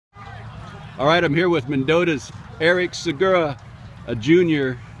All right, I'm here with Mendota's Erick Segura, a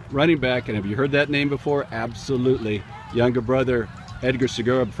junior running back. And have you heard that name before? Absolutely. Younger brother, Edgar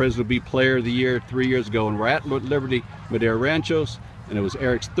Segura, Fresno Bee Player of the Year 3 years ago. And we're at Liberty-Madera Ranchos, and it was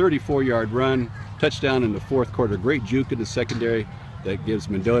Erick's 34-yard run, touchdown in the fourth quarter. Great juke in the secondary that gives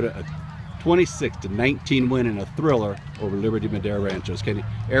Mendota a 26-19 win in a thriller over Liberty-Madera Ranchos.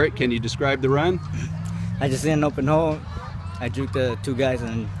 Erick, can you describe the run? I just hit an open hole. I juked the two guys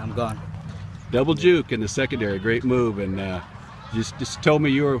and I'm gone. Double juke in the secondary, great move. And just told me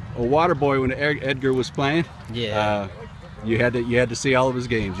you were a water boy when Edgar was playing. Yeah. You had to see all of his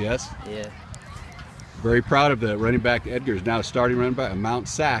games, yes? Yeah. Very proud of the running back. Edgar is now a starting running back, a Mount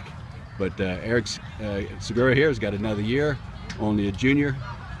Sac. But Erick Segura here has got another year, only a junior.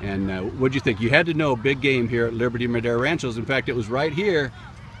 And what'd you think? You had to know a big game here at Liberty-Madera Ranchos. In fact, it was right here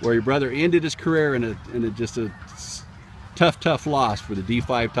where your brother ended his career in just a tough loss for the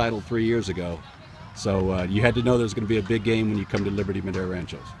D5 title 3 years ago. So you had to know there was going to be a big game when you come to Liberty-Madera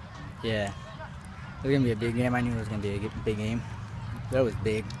Ranchos. Yeah, it was going to be a big game. I knew it was going to be a big game. That was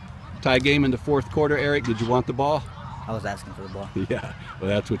big. Tie game in the fourth quarter, Erick. Did you want the ball? I was asking for the ball. Yeah, well,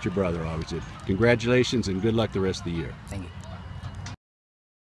 that's what your brother always did. Congratulations and good luck the rest of the year. Thank you.